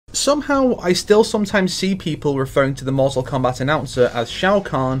Somehow, I still sometimes see people referring to the Mortal Kombat announcer as Shao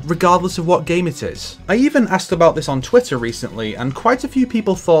Kahn, regardless of what game it is. I even asked about this on Twitter recently, and quite a few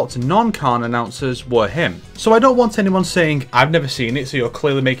people thought non-Kahn announcers were him. So I don't want anyone saying, "I've never seen it, so you're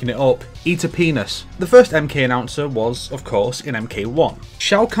clearly making it up." Eat a penis. The first MK announcer was, of course, in MK1.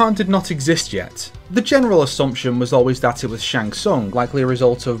 Shao Kahn did not exist yet. The general assumption was always that it was Shang Tsung, likely a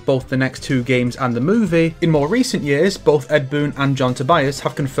result of both the next two games and the movie. In more recent years, both Ed Boon and John Tobias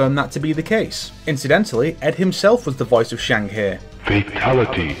have confirmed that to be the case. Incidentally, Ed himself was the voice of Shang here.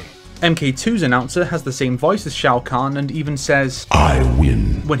 Fatality. MK2's announcer has the same voice as Shao Kahn and even says, "I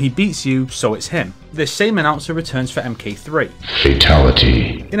win." when he beats you, so it's him. This same announcer returns for MK3.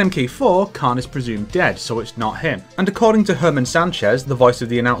 Fatality. In MK4, Kahn is presumed dead, so it's not him. And according to Herman Sanchez, the voice of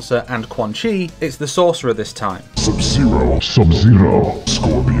the announcer and Quan Chi, it's the Sorcerer this time. Sub-Zero. Sub-Zero.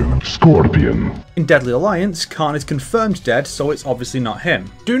 Scorpion. Scorpion. In Deadly Alliance, Kahn is confirmed dead, so it's obviously not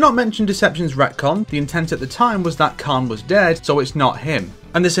him. Do not mention Deception's retcon. The intent at the time was that Kahn was dead, so it's not him.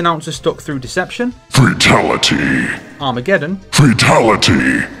 And this announcer stuck through Deception, Fatality. Armageddon,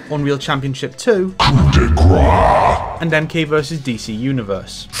 Fatality. Unreal Championship 2, Coup de grace. and MK vs DC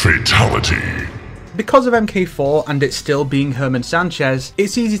Universe. Fatality. Because of MK4 and it still being Herman Sanchez,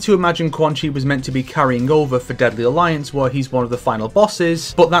 it's easy to imagine Quan Chi was meant to be carrying over for Deadly Alliance where he's one of the final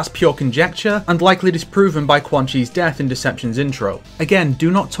bosses, but that's pure conjecture and likely disproven by Quan Chi's death in Deception's intro. Again, do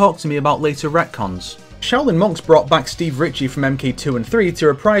not talk to me about later retcons. Shaolin Monks brought back Steve Ritchie from MK2 and 3 to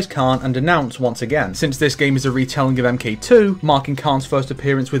reprise Kahn and announce once again, since this game is a retelling of MK2, marking Kahn's first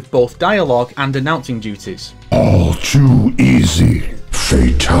appearance with both dialogue and announcing duties. All too easy.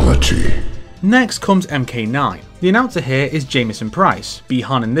 Fatality. Next comes MK9. The announcer here is Jamison Price,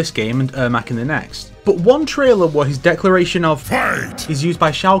 Bi-Han in this game and Ermac in the next. But one trailer where his declaration of "Fight" is used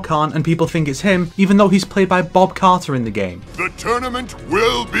by Shao Kahn and people think it's him, even though he's played by Bob Carter in the game. The tournament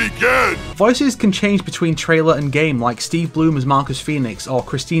will begin. Voices can change between trailer and game, like Steve Bloom as Marcus Phoenix or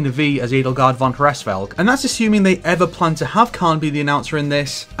Christina V as Edelgard von Hresvelg, and that's assuming they ever plan to have Kahn be the announcer in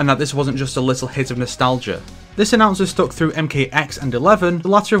this, and that this wasn't just a little hit of nostalgia. This announcer stuck through MKX and 11, the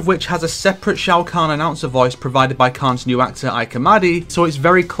latter of which has a separate Shao Kahn announcer voice provided by Kahn's new actor Ike Amadi, so it's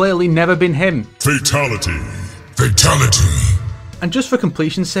very clearly never been him. Fatality. Fatality. And just for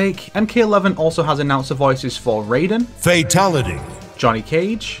completion's sake, MK11 also has announcer voices for Raiden, Fatality. Johnny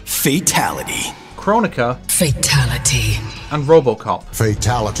Cage, Fatality. Kronika, Fatality. and Robocop.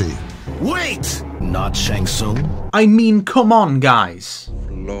 Fatality. Wait! Not Shang Tsung? I mean, come on, guys.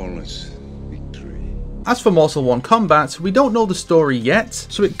 Flawless victory. As for Mortal 1 Kombat, we don't know the story yet,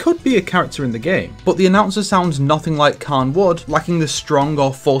 so it could be a character in the game, but the announcer sounds nothing like Kahn would, lacking the strong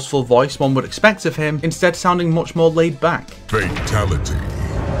or forceful voice one would expect of him, instead sounding much more laid back. Fatality.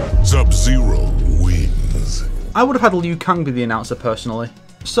 Sub-Zero wins. I would have had Liu Kang be the announcer personally.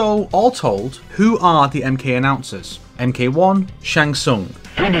 So, all told, who are the MK announcers? MK1, Shang Tsung.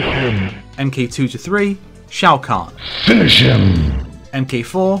 Finish him. MK2 to 3, Shao Kahn. Finish him.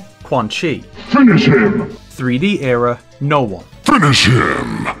 MK4, Quan Chi. Finish him. 3D era, no one. Finish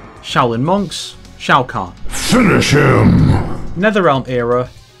him. Shaolin Monks, Shao Kahn. Finish him. Netherrealm era,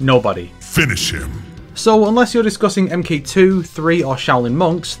 nobody. Finish him. So unless you're discussing MK2, 3 or Shaolin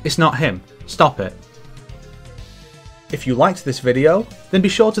Monks, it's not him. Stop it. If you liked this video, then be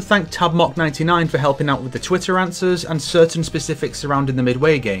sure to thank TabMock99 for helping out with the Twitter answers and certain specifics surrounding the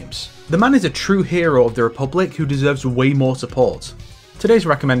Midway games. The man is a true hero of the Republic who deserves way more support. Today's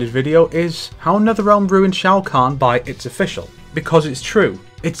recommended video is How NetherRealm Ruined Shao Kahn by It's Official. Because it's true.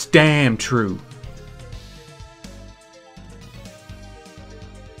 It's damn true.